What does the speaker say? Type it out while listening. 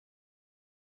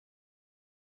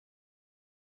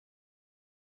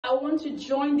I want to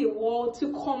join the world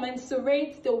to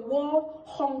commemorate the World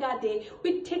Hunger Day,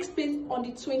 which takes place on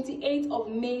the 28th of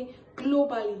May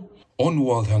globally. On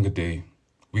World Hunger Day,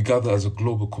 we gather as a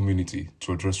global community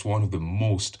to address one of the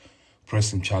most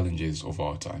pressing challenges of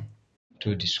our time.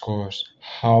 To discuss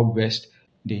how best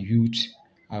the youth,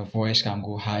 our voice can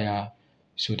go higher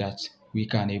so that we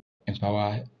can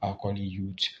empower our colleague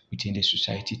youth within the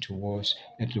society towards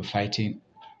fighting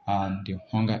the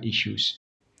hunger issues.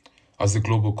 As the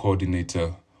global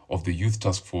coordinator of the Youth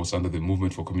Task Force under the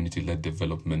Movement for Community-Led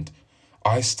Development,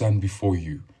 I stand before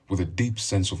you with a deep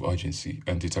sense of urgency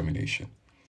and determination.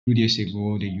 2 days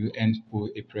ago, the UN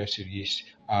put a press release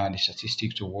the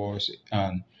statistics towards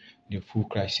the food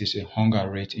crisis and hunger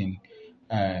rate in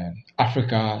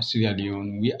Africa, Sierra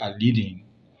Leone. We are leading.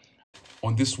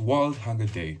 On this World Hunger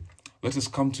Day, let us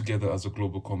come together as a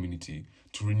global community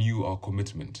to renew our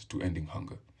commitment to ending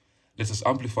hunger. Let us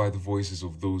amplify the voices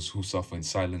of those who suffer in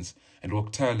silence and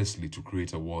work tirelessly to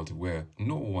create a world where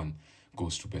no one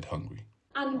goes to bed hungry.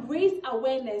 And raise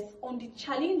awareness on the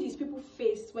challenges people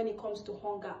face when it comes to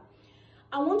hunger.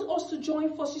 I want us to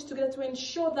join forces together to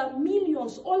ensure that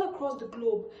millions all across the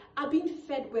globe are being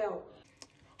fed well.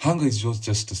 Hunger is not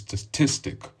just a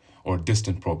statistic or a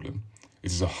distant problem.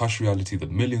 It is a harsh reality that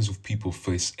millions of people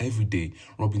face every day,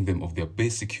 robbing them of their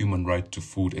basic human right to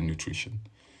food and nutrition.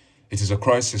 It is a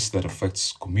crisis that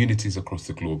affects communities across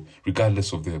the globe,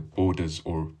 regardless of their borders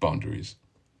or boundaries.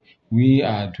 We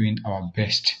are doing our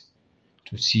best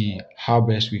to see how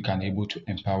best we can able to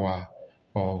empower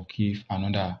or give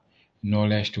another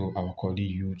knowledge to our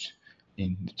colleague youth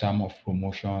in terms of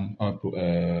promotion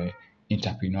or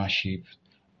entrepreneurship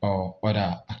or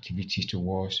other activities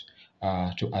towards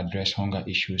to address hunger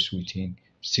issues within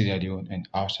Sierra Leone and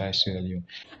outside Sierra Leone.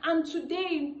 And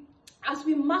today, as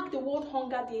we mark the World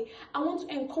Hunger Day, I want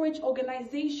to encourage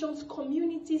organizations,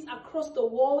 communities across the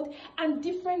world, and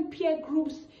different peer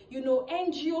groups,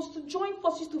 NGOs, to join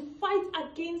forces to fight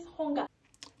against hunger.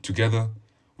 Together,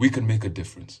 we can make a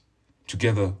difference.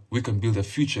 Together, we can build a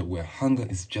future where hunger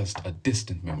is just a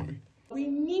distant memory. We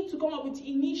need to come up with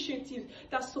initiatives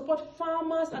that support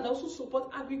farmers and also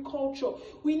support agriculture.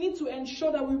 We need to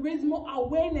ensure that we raise more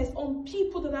awareness on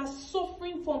people that are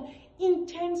suffering from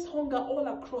intense hunger all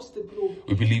across the globe.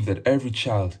 We believe that every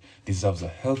child deserves a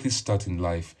healthy start in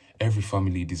life, every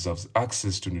family deserves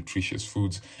access to nutritious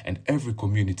foods, and every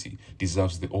community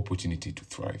deserves the opportunity to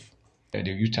thrive. The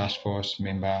Youth Task Force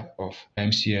member of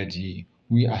MCLD,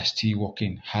 we are still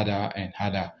working harder and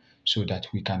harder so that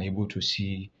we can able to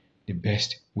see the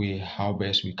best way, how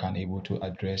best we can able to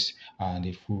address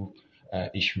the food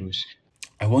issues.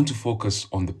 I want to focus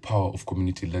on the power of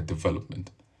community-led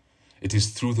development. It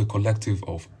is through the collective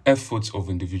of efforts of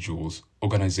individuals,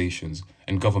 organizations,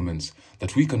 and governments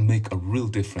that we can make a real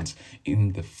difference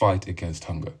in the fight against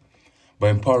hunger. By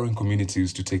empowering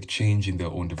communities to take change in their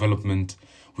own development,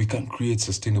 we can create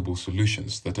sustainable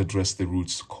solutions that address the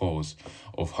root cause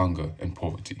of hunger and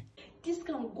poverty. This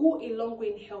can go a long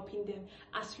way in helping them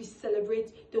as we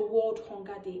celebrate the World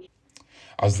Hunger Day.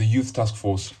 As the Youth Task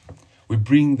Force, we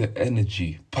bring the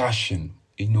energy, passion,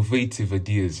 innovative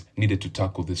ideas needed to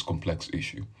tackle this complex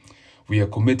issue. We are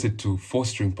committed to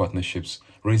fostering partnerships,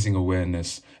 raising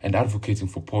awareness, and advocating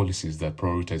for policies that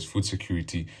prioritize food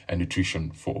security and nutrition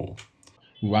for all.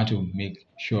 We want to make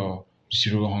sure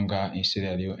zero hunger in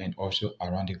Sierra Leone and also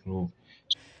around the globe.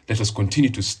 Let us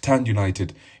continue to stand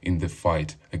united in the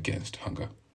fight against hunger.